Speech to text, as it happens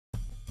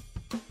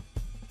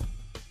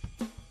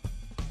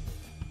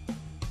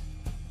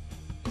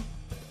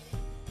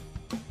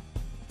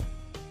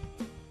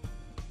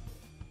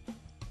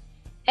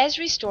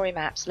Esri Story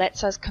Maps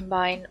lets us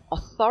combine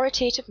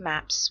authoritative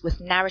maps with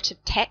narrative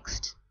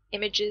text,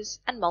 images,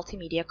 and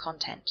multimedia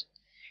content.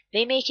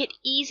 They make it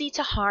easy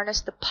to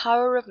harness the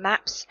power of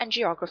maps and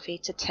geography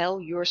to tell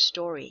your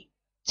story,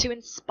 to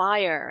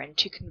inspire and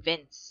to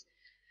convince.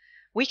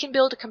 We can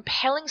build a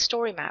compelling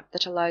story map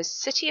that allows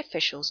city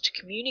officials to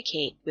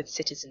communicate with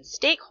citizen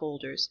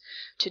stakeholders,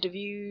 to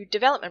view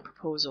development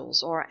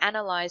proposals, or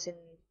analyze in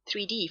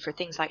 3D for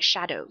things like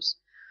shadows.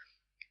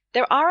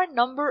 There are a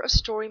number of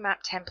story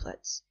map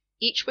templates,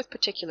 each with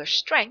particular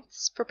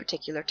strengths for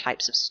particular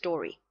types of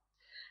story.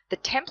 The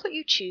template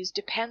you choose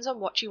depends on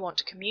what you want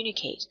to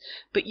communicate,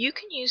 but you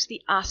can use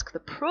the Ask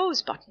the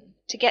Pros button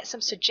to get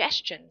some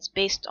suggestions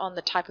based on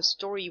the type of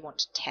story you want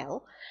to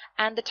tell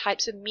and the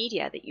types of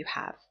media that you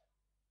have.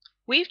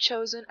 We've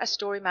chosen a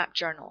story map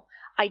journal,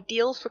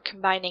 ideal for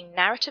combining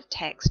narrative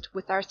text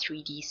with our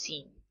 3D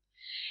scene.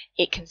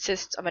 It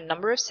consists of a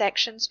number of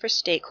sections for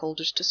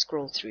stakeholders to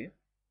scroll through,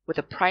 with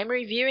a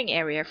primary viewing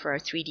area for our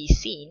 3D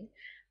scene,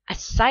 a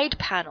side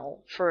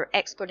panel for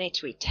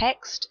explanatory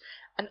text,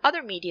 and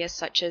other media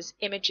such as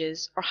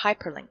images or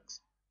hyperlinks.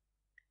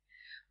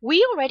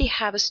 We already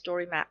have a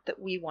story map that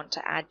we want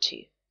to add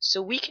to,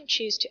 so we can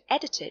choose to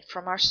edit it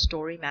from our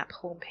story map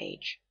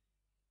homepage.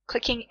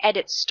 Clicking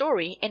Edit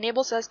Story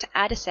enables us to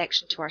add a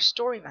section to our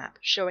story map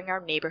showing our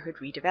neighborhood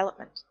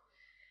redevelopment.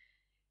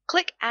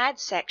 Click Add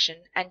Section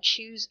and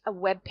choose a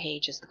web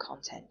page as the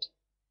content.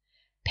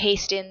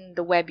 Paste in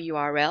the web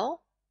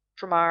URL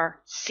from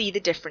our See the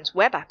Difference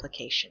web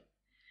application,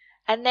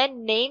 and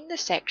then name the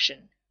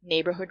section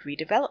Neighborhood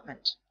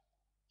Redevelopment.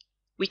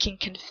 We can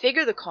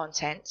configure the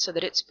content so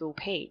that it's full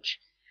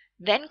page.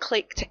 Then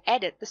click to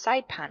edit the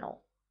side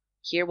panel.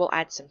 Here we'll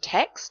add some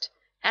text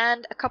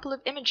and a couple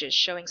of images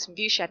showing some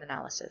viewshed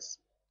analysis.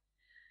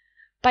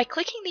 By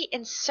clicking the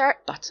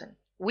Insert button,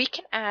 we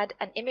can add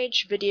an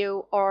image,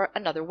 video, or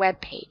another web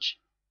page.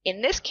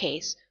 In this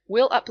case,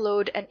 we'll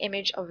upload an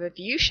image of a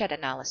viewshed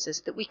analysis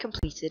that we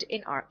completed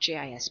in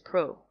ArcGIS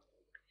Pro.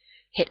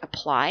 Hit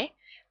Apply,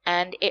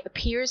 and it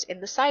appears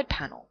in the side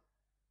panel.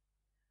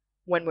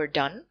 When we're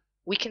done,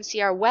 we can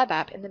see our web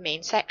app in the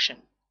main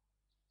section.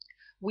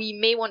 We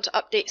may want to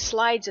update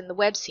slides in the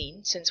web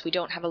scene since we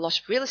don't have a lot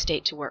of real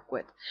estate to work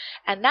with,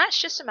 and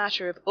that's just a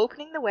matter of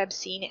opening the web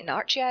scene in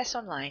ArcGIS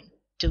Online,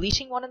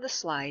 deleting one of the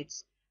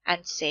slides,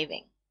 and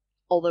saving.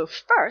 Although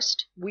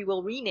first, we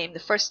will rename the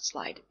first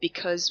slide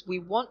because we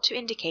want to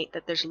indicate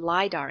that there's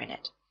LiDAR in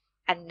it,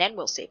 and then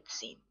we'll save the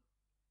scene.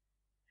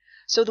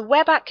 So the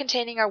web app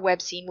containing our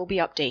web scene will be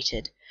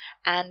updated,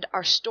 and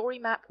our story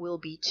map will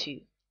be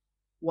too.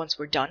 Once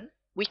we're done,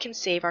 we can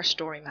save our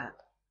story map.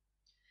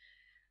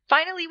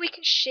 Finally, we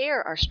can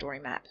share our story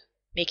map,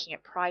 making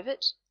it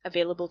private,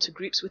 available to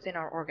groups within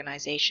our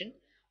organization,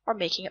 or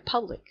making it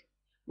public.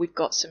 We've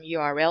got some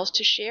URLs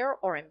to share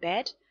or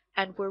embed,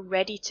 and we're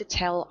ready to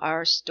tell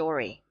our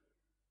story.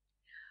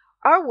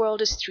 Our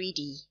world is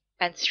 3D,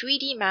 and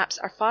 3D maps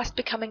are fast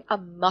becoming a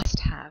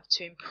must-have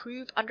to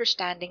improve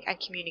understanding and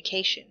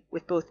communication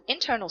with both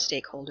internal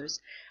stakeholders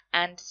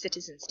and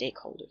citizen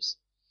stakeholders.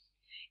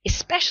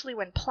 Especially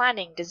when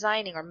planning,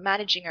 designing, or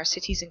managing our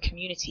cities and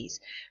communities,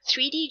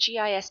 3D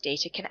GIS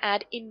data can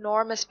add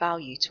enormous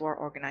value to our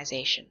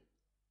organization.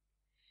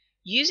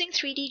 Using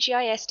 3D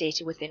GIS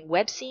data within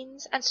web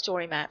scenes and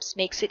story maps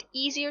makes it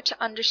easier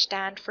to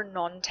understand for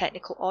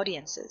non-technical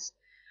audiences,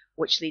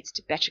 which leads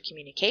to better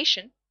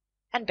communication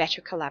and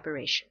better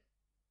collaboration.